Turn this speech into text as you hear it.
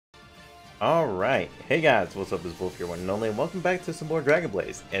Alright, hey guys, what's up? It's Wolf here, one and only, and welcome back to some more Dragon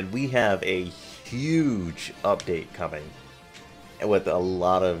Blaze. And we have a huge update coming with a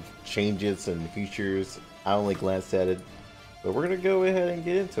lot of changes and features. I only glanced at it, but we're gonna go ahead and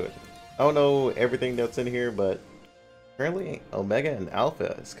get into it. I don't know everything that's in here, but apparently Omega and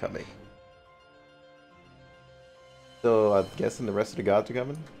Alpha is coming. So I'm guessing the rest of the gods are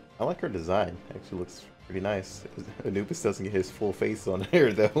coming. I like her design, actually looks pretty nice. Anubis doesn't get his full face on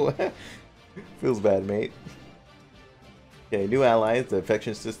here though. Feels bad, mate. Okay, new allies. The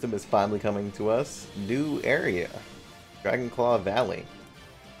affection system is finally coming to us. New area. Dragonclaw Valley.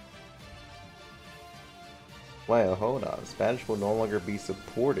 Wow, hold on. Spanish will no longer be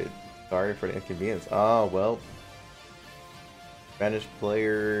supported. Sorry for the inconvenience. Oh, well. Spanish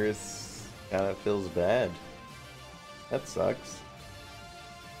players kind of feels bad. That sucks.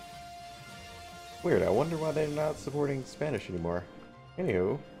 Weird, I wonder why they're not supporting Spanish anymore.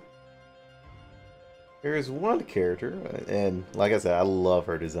 Anywho. There's one character, and like I said, I love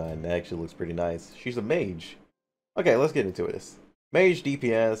her design. It actually looks pretty nice. She's a mage. Okay, let's get into this. Mage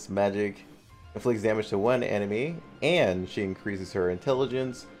DPS, magic, inflicts damage to one enemy, and she increases her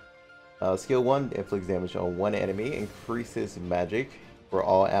intelligence. Skill 1 inflicts damage on one enemy, increases magic for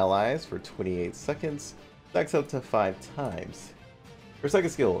all allies for 28 seconds, stacks up to 5 times. Her second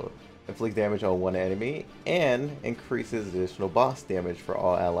skill inflicts damage on one enemy, and increases additional boss damage for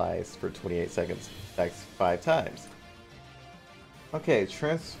all allies for 28 seconds, stacks 5 times. Okay,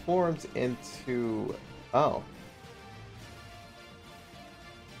 transforms into... oh.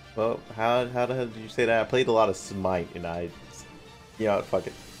 Well, how the hell did you say that? I played a lot of Smite, and you know, fuck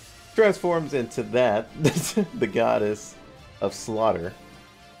it. Transforms into that, the goddess of slaughter.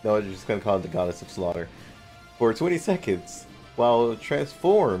 No, I'm just gonna call it the goddess of slaughter. For 20 seconds. While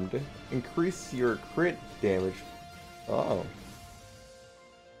transformed, increase your crit damage. Oh.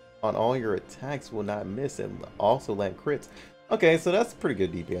 On all your attacks will not miss and also land crits. Okay, so that's pretty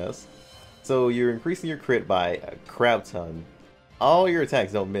good DPS. So you're increasing your crit by a crap ton. All your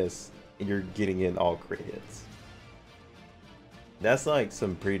attacks don't miss, and you're getting in all crit hits. That's like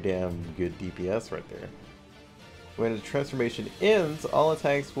some pretty damn good DPS right there. When the transformation ends, all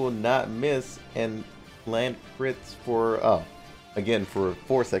attacks will not miss and land crits for, oh, again for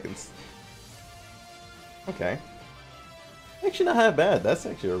 4 seconds. Okay. Actually not that bad. That's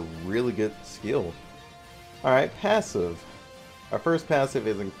actually a really good skill. Alright, passive. Our first passive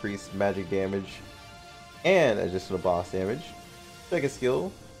is increased magic damage and additional boss damage. Second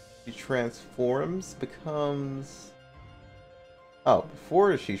skill, she transforms, becomes... oh,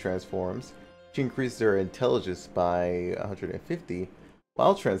 before she transforms, she increases her intelligence by 150.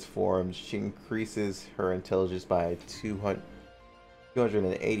 While transformed, she increases her intelligence by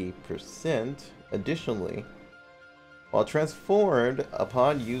 280%. Additionally, while transformed,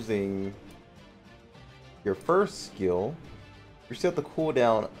 upon using your first skill, you set the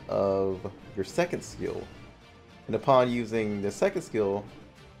cooldown of your second skill. And upon using the second skill,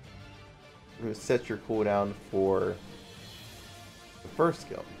 you set your cooldown for the first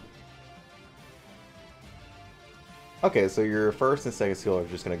skill. Okay, so your first and second skill are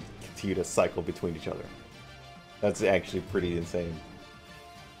just going to continue to cycle between each other. That's actually pretty insane.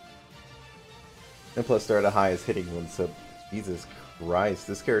 And plus they're the highest hitting ones, so Jesus Christ,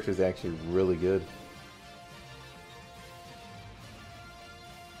 this character is actually really good.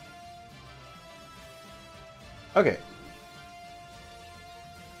 Okay.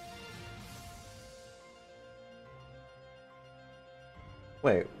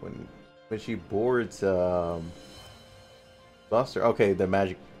 Wait, when she boards Buster, okay, the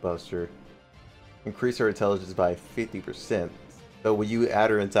magic Buster, increase her intelligence by 50%. So when you add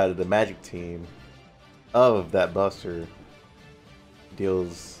her inside of the magic team of that Buster,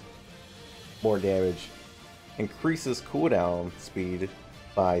 deals more damage, increases cooldown speed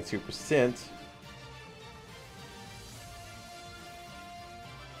by 2%.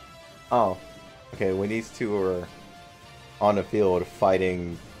 Oh, okay, when these two are on the field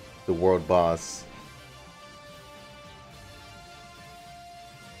fighting the world boss.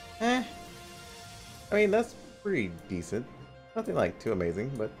 I mean, that's pretty decent. Nothing like too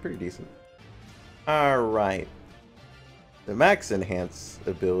amazing, but pretty decent. Alright. The max enhance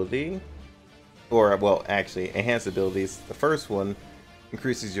ability, or, well, actually, enhanced abilities. The first one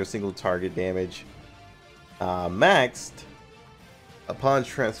increases your single target damage. Maxed, upon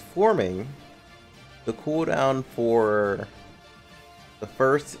transforming, the cooldown for the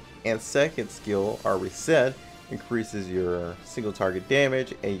first and second skill are reset, increases your single target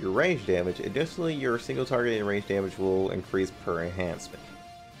damage and your range damage. Additionally, your single target and range damage will increase per enhancement.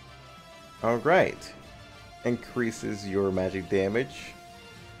 Alright. Increases your magic damage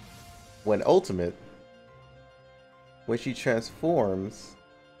when ultimate, when she transforms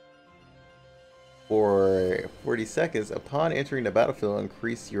for 40 seconds, upon entering the battlefield,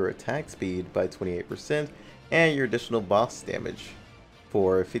 increase your attack speed by 28% and your additional boss damage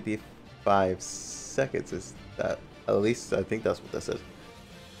for 55 seconds. Is that, at least I think that's what that says.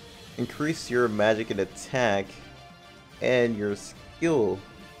 Increase your magic and attack and your skill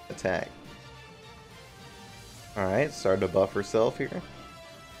attack. Alright, starting to buff herself here.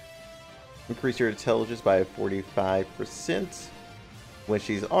 Increase your intelligence by 45% when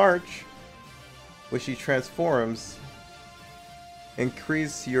she's Arch. When she transforms,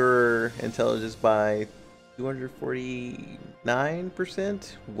 increase your intelligence by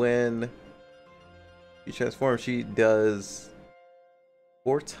 249%. When she transforms, she does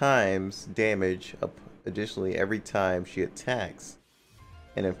 4 times damage additionally every time she attacks,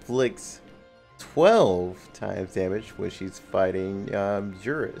 and inflicts 12 times damage when she's fighting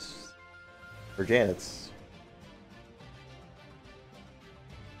Juris or Janet's.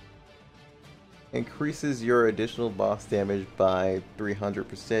 Increases your additional boss damage by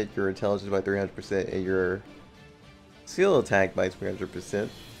 300%, your intelligence by 300%, and your skill attack by 300%.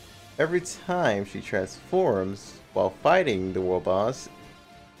 Every time she transforms while fighting the world boss,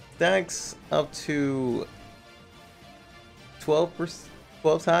 stacks up to 12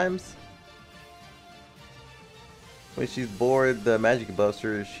 times. When she's bored the magic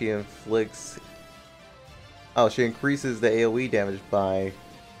buster, she inflicts... Oh, she increases the AoE damage by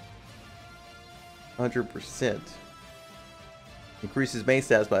 100%. Increases main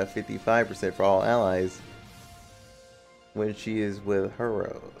stats by 55% for all allies when she is with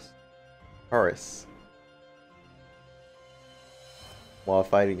Horus. While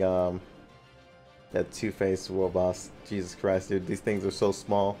fighting that two-faced world boss. Jesus Christ, dude, these things are so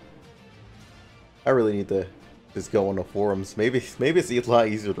small. I really need to just go on the forums. Maybe it's a lot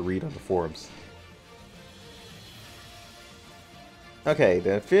easier to read on the forums. Okay,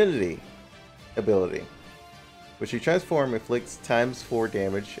 the Infinity ability. When she transforms, inflicts ×4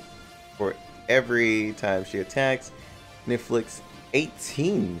 damage for every time she attacks, and inflicts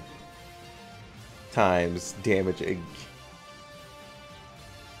 18 times damage.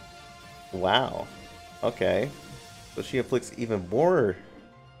 Wow. Okay. So she inflicts even more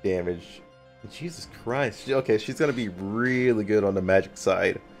damage. Jesus Christ. Okay, she's gonna be really good on the magic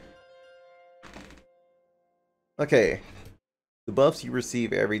side. Okay. The buffs you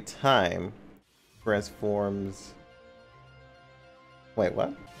receive every time transforms... Wait,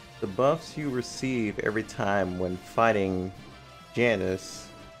 what? The buffs you receive every time when fighting Janice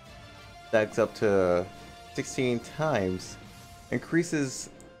stacks up to 16 times. Increases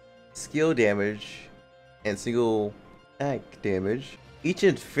skill damage and single attack damage. Each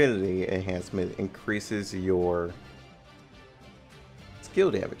infinity enhancement increases your skill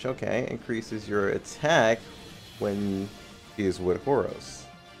damage. Okay, increases your attack when she is with Horus.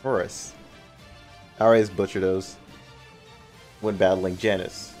 I always butcher those when battling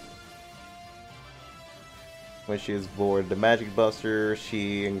Janice. When she is bored the magic buster,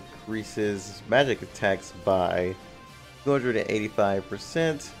 she increases magic attacks by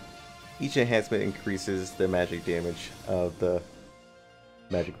 285%. Each enhancement increases the magic damage of the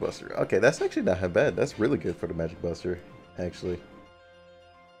magic buster. Okay, that's actually not bad. That's really good for the magic buster, actually.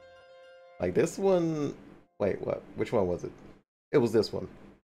 Like this one... Wait, what? Which one was it? It was this one.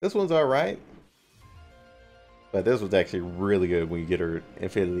 This one's alright. But this was actually really good when you get her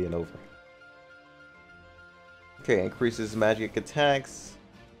Infinity and over. Okay, increases magic attacks,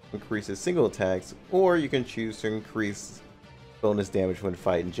 increases single attacks, or you can choose to increase bonus damage when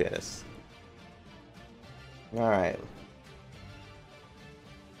fighting Janice. Alright.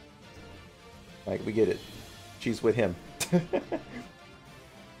 Like, we get it. She's with him.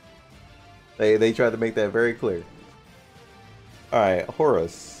 They tried to make that very clear. Alright,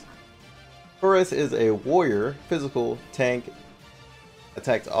 Horus. Horus is a warrior, physical tank,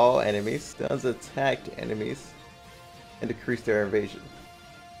 attacks all enemies, stuns attacked enemies, and decrease their evasion.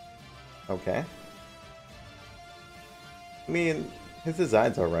 Okay. I mean, his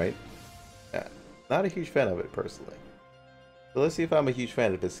design's alright. Yeah, not a huge fan of it, personally. So let's see if I'm a huge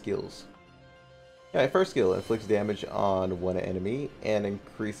fan of his skills. Alright, first skill, inflicts damage on one enemy and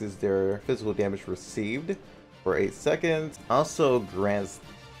increases their physical damage received for 8 seconds. Also grants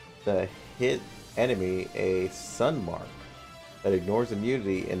the hit enemy a sun mark that ignores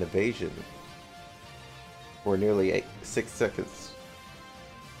immunity and evasion for nearly 6 seconds.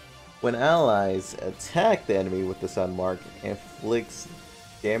 When allies attack the enemy with the sun mark, inflicts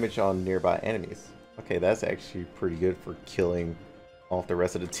damage on nearby enemies. Okay, that's actually pretty good for killing off the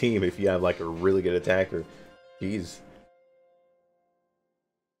rest of the team if you have like a really good attacker. Jeez.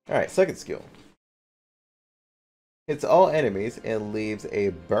 Alright, second skill. Hits all enemies and leaves a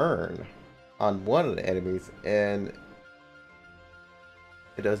burn on one of the enemies, and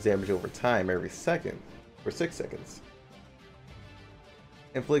it does damage over time every second for 6 seconds.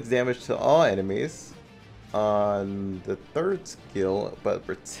 Inflicts damage to all enemies on the third skill, but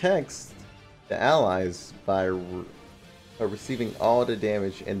protects the allies by receiving all the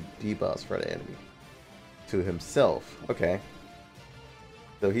damage and debuffs for the enemy to himself. Okay.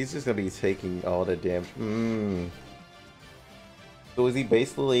 So he's just gonna be taking all the damage. So is he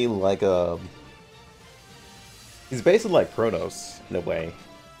basically like he's basically like Kronos in a way,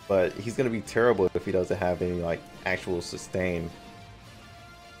 but he's gonna be terrible if he doesn't have any like actual sustain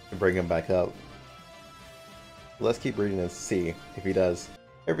to bring him back up. Let's keep reading and see if he does.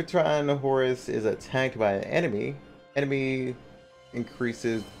 Every time Horus is attacked by an enemy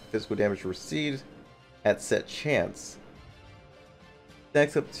increases physical damage received at set chance.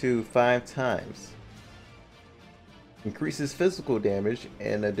 Stacks up to 5 times. Increases physical damage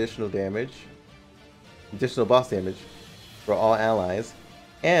and additional boss damage for all allies,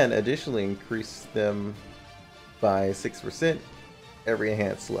 and additionally increase them by 6% every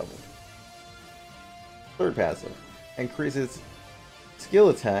enhanced level. Third passive. Increases skill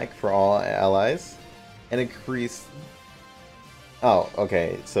attack for all allies, and increase... Oh,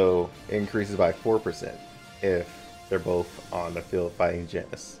 okay, so it increases by 4% if they're both on the field fighting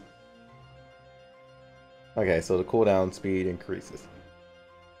Janus. Okay, so the cooldown speed increases.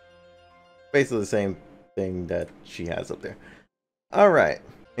 Basically the same thing that she has up there. Alright.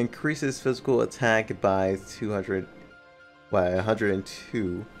 Increases physical attack by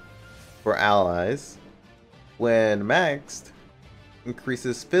 102 for allies. When maxed,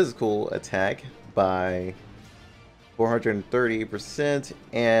 increases physical attack by 430%,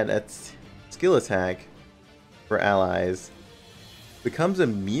 and a skill attack for allies becomes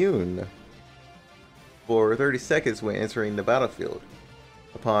immune for 30 seconds when entering the battlefield.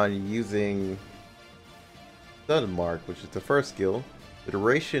 Upon using Sun Mark, which is the first skill, the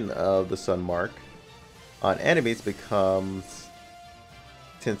duration of the Sun Mark on enemies becomes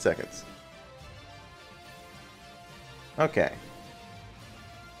 10 seconds. Okay.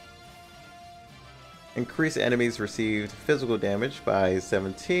 Increase enemies received physical damage by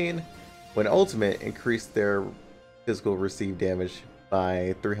 17. When ultimate, increase their physical received damage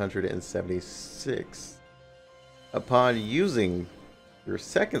by 376. Upon using your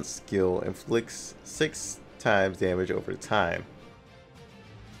second skill, inflicts 6 times damage over time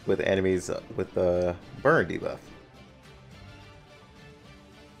with enemies with the burn debuff.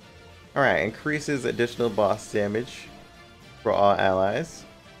 Alright, increases additional boss damage for all allies.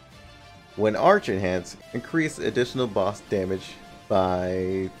 When Arch enhanced, increase additional boss damage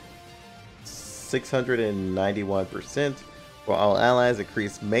by 691%. For all allies,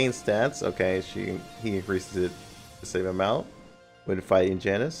 increase main stats. Okay, he increases it the same amount when fighting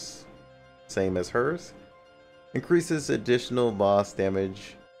Janus, same as hers. Increases additional boss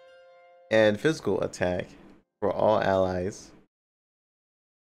damage and physical attack for all allies.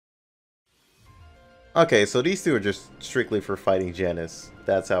 Okay, so these two are just strictly for fighting Janus.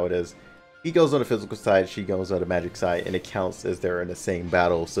 That's how it is. He goes on the physical side, she goes on the magic side, and it counts as they're in the same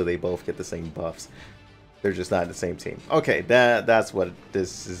battle, so they both get the same buffs. They're just not in the same team. Okay, that's what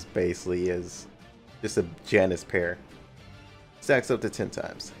this is basically is. Just a Janus pair. Stacks up to 10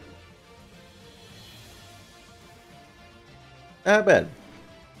 times. Not bad.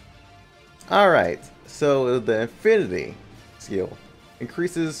 Alright, so the Infinity skill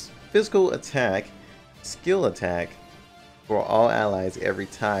increases physical attack, skill attack for all allies every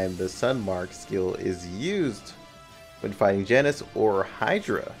time the Sun Mark skill is used when fighting Janus or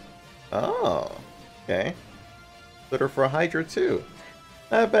Hydra. Oh, okay. Better for Hydra too.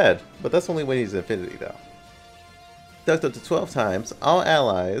 Not bad, but that's only when he's Infinity though. Stacked up to 12 times, all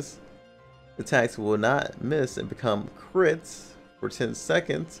allies attacks will not miss and become crits for 10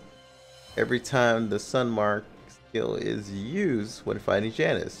 seconds every time the Sun Mark skill is used when fighting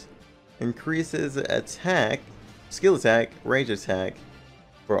Janus. Increases attack, skill attack, range attack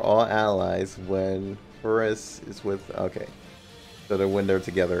for all allies when Horus is with... Okay, so when they're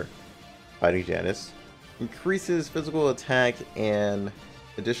together fighting Janus. Increases physical attack and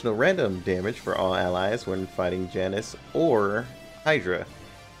additional random damage for all allies when fighting Janus or Hydra.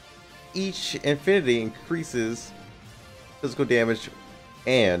 Each Infinity increases physical damage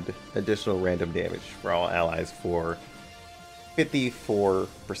and additional random damage for all allies for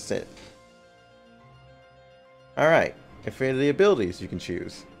 54%. Alright, Infinity abilities you can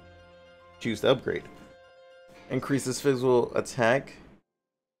choose. Choose to upgrade. Increases physical attack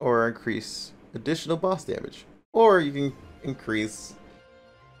or increase additional boss damage. Or you can increase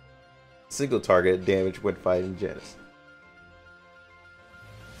single target damage when fighting Janus.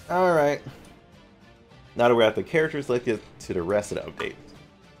 Alright. Now that we're at the characters, let's get to the rest of the update.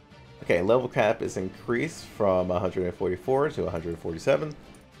 Okay, level cap is increased from 144 to 147.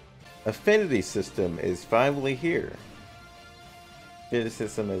 Affinity system is finally here. Affinity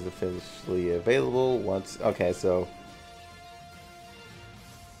system is officially available once. Okay, so.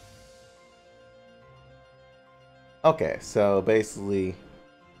 Okay, so basically,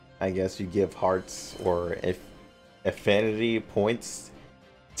 I guess you give hearts or affinity points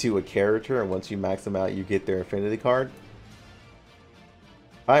to a character, and once you max them out, you get their affinity card.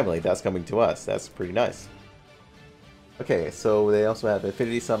 Finally, that's coming to us. That's pretty nice. Okay, so they also have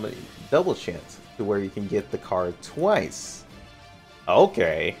Affinity Summon double chance to where you can get the card twice.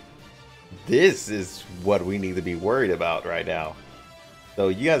 Okay. This is what we need to be worried about right now. So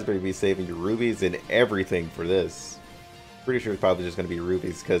you guys better be saving your rubies and everything for this. Pretty sure it's probably just going to be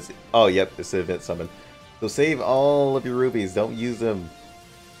rubies because... Oh, yep, it's an event summon. So save all of your rubies. Don't use them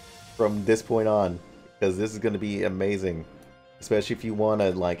from this point on because this is going to be amazing. Especially if you want to,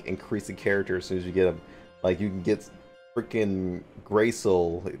 like, increase the character as soon as you get them. Like, you can get freaking Gray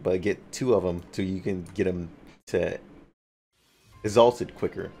Soul, but get 2 of them so you can get them to Exalted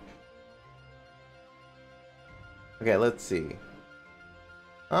quicker. Okay, let's see.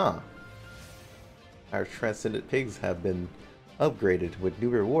 Ah. Our Transcendent Pigs have been upgraded with new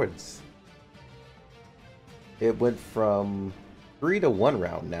rewards. It went from 3 to 1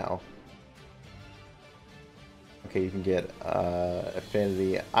 round now. Okay, you can get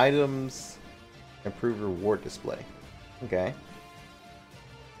affinity items, improved reward display. Okay.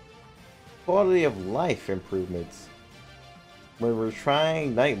 Quality of life improvements. When we're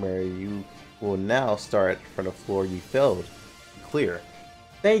trying Nightmare, you will now start from the floor you failed. Clear.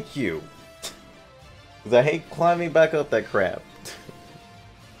 Thank you! Because I hate climbing back up that crap.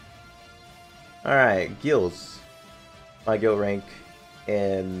 Alright, guilds. My guild rank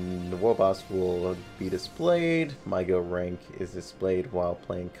and the World Boss will be displayed. My guild rank is displayed while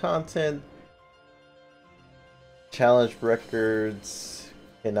playing content. Challenge records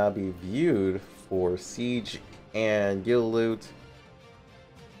cannot be viewed for siege and guild loot.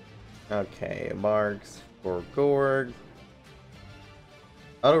 Okay, marks for Gorg.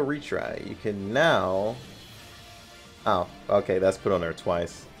 Auto retry. You can now... Oh, okay, that's put on there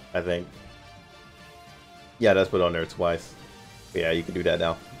twice, I think. Yeah, that's put on there twice. But yeah, you can do that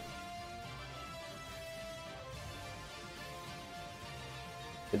now.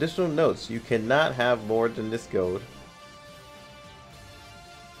 Additional notes. You cannot have more than this gold.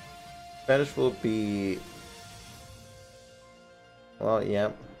 Spanish will be... Well,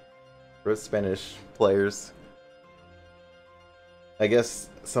 yeah. For Spanish players. I guess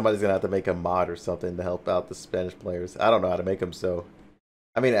somebody's gonna have to make a mod or something to help out the Spanish players. I don't know how to make them, so...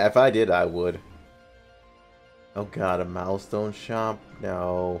 I mean, if I did, I would. Oh god, a milestone shop?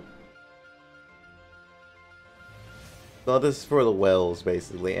 No. So this is for the wells,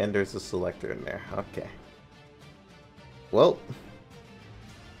 basically, and there's a selector in there. Okay. Well.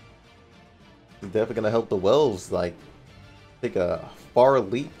 It's definitely gonna help the wells, like, take a far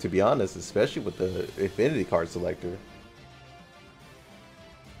leap, to be honest, especially with the affinity card selector.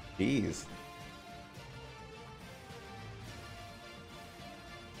 Jeez.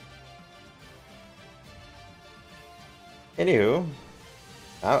 Anywho,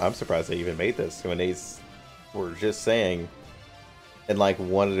 I'm surprised they even made this when they were just saying in like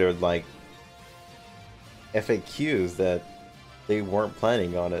one of their like FAQs that they weren't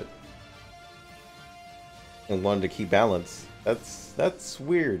planning on it and wanted to keep balance. That's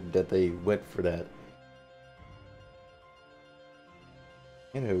weird that they went for that.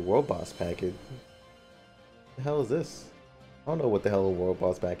 World Boss packet. What the hell is this? I don't know what the hell a World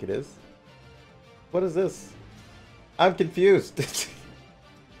Boss packet is. What is this? I'm confused.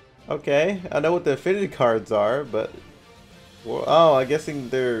 Okay, I know what the affinity cards are, but... Well, oh, I'm guessing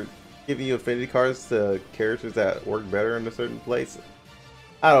they're giving you affinity cards to characters that work better in a certain place.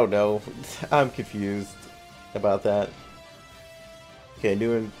 I don't know. I'm confused about that. Okay,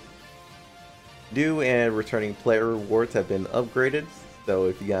 new and returning player rewards have been upgraded. So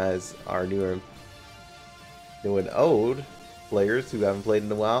if you guys are new and old players who haven't played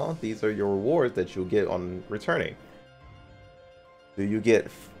in a while, these are your rewards that you'll get on returning. So you get,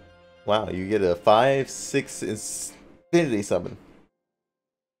 wow, you get a 5/6 infinity summon.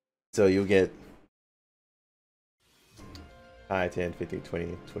 So you'll get 5, 10, 15,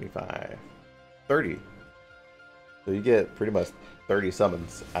 20, 25, 30. So you get pretty much 30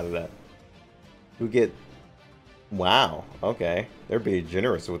 summons out of that. You get, wow, okay. They're being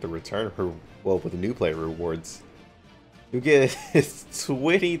generous with the return, well, with the new player rewards. You get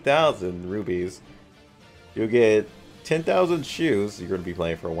 20,000 rubies. You'll get 10,000 shoes. You're going to be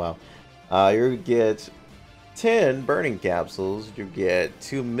playing for a while. You'll get 10 burning capsules. You get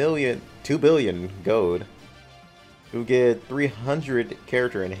 2 billion gold. You'll get 300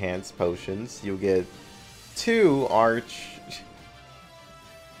 character enhanced potions. You'll get 2 arch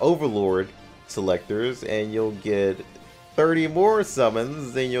overlord selectors, and you'll get 30 more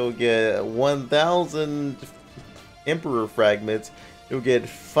summons. Then you'll get 1,000 emperor fragments. You'll get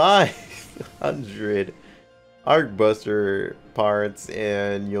 500 arcbuster parts,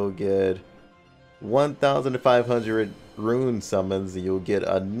 and you'll get 1,500 rune summons. And you'll get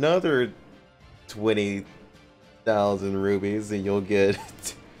another 20,000 rubies, and you'll get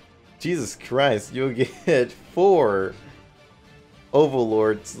Jesus Christ, you'll get 4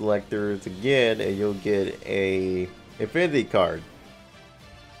 overlord selectors again, and you'll get a infinity card.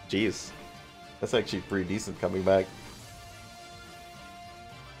 Jeez, that's actually pretty decent coming back.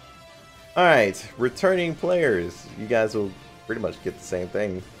 Alright, returning players. You guys will pretty much get the same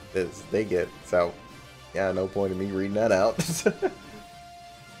thing as they get, so yeah, no point in me reading that out.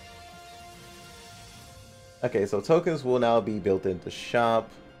 Okay, so tokens will now be built into shop,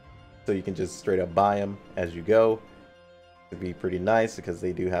 so you can just straight up buy them as you go. It'd be pretty nice because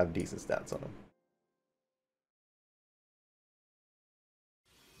they do have decent stats on them.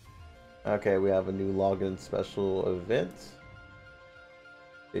 Okay, we have a new login special event.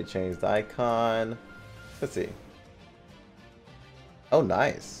 They changed the icon. Let's see. Oh,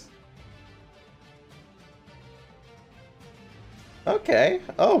 nice. Okay.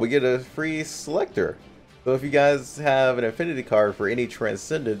 Oh, we get a free selector. So if you guys have an affinity card for any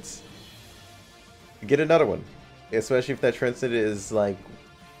transcendence, get another one. Especially if that transcendent is like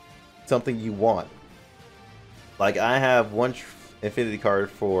something you want. Like I have one infinity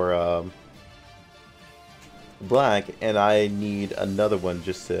card for black, and I need another one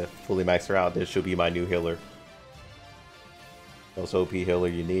just to fully max her out. This should be my new healer. Most OP healer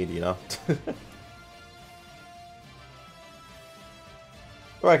you need, you know?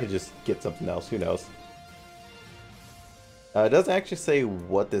 Or I could just get something else, who knows? It doesn't actually say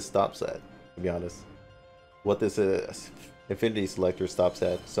what this stops at, to be honest. What this infinity selector stops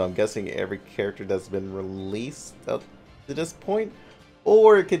at. So I'm guessing every character that's been released up to this point.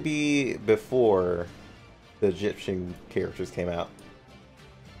 Or it could be before the Egyptian characters came out.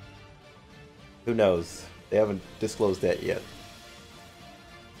 Who knows? They haven't disclosed that yet.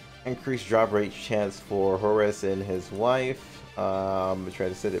 Increased drop rate chance for Horus and his wife.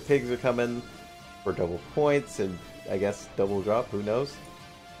 Transcendent pigs are coming for double points and I guess double drop, who knows?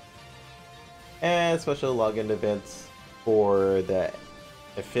 And special login events for the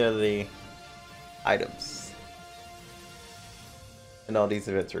affinity items. And all these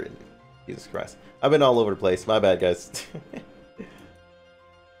events are in. Jesus Christ. I've been all over the place. My bad, guys.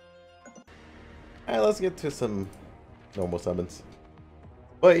 Alright, let's get to some normal summons.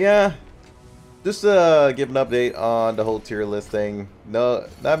 But yeah, just to give an update on the whole tier list thing. No,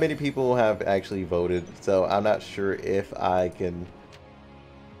 not many people have actually voted, so I'm not sure if I can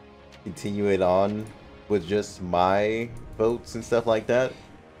continue it on with just my votes and stuff like that.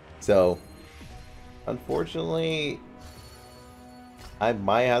 So, unfortunately, I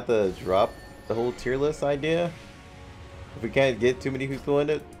might have to drop the whole tier list idea if we can't get too many people in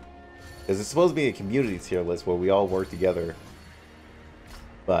it. Because it's supposed to be a community tier list where we all work together.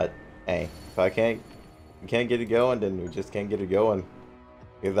 But, hey, if we can't get it going, then we just can't get it going.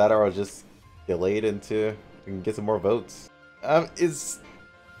 Either that or I'll just delay it until we can get some more votes. It's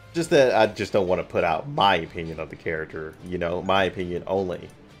just that I just don't want to put out my opinion of the character, you know, my opinion only.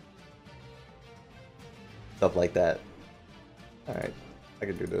 Stuff like that. Alright, I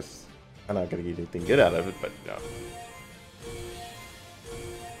can do this. I'm not gonna get anything good out of it, but no.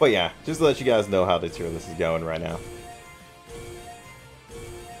 But yeah, just to let you guys know how the tier list is going right now.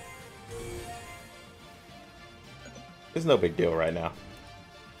 It's no big deal right now.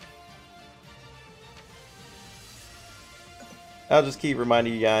 I'll just keep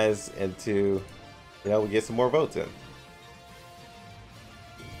reminding you guys until, you know, we get some more votes in.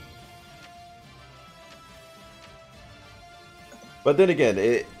 But then again,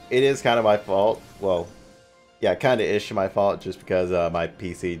 it is kind of my fault. Well, yeah, kind of ish my fault just because my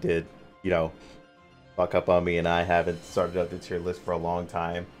PC did, you know, fuck up on me and I haven't started up the tier list for a long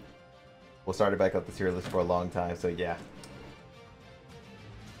time. We'll start back up the tier list for a long time, so yeah.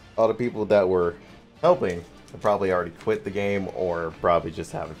 All the people that were helping have probably already quit the game or probably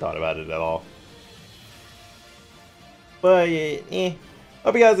just haven't thought about it at all. But yeah,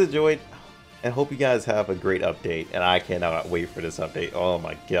 hope you guys enjoyed and hope you guys have a great update, and I cannot wait for this update. Oh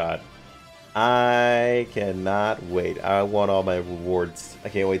my god. I cannot wait. I want all my rewards. I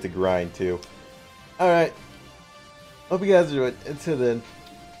can't wait to grind too. Alright. Hope you guys enjoyed. Until then,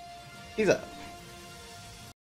 peace out.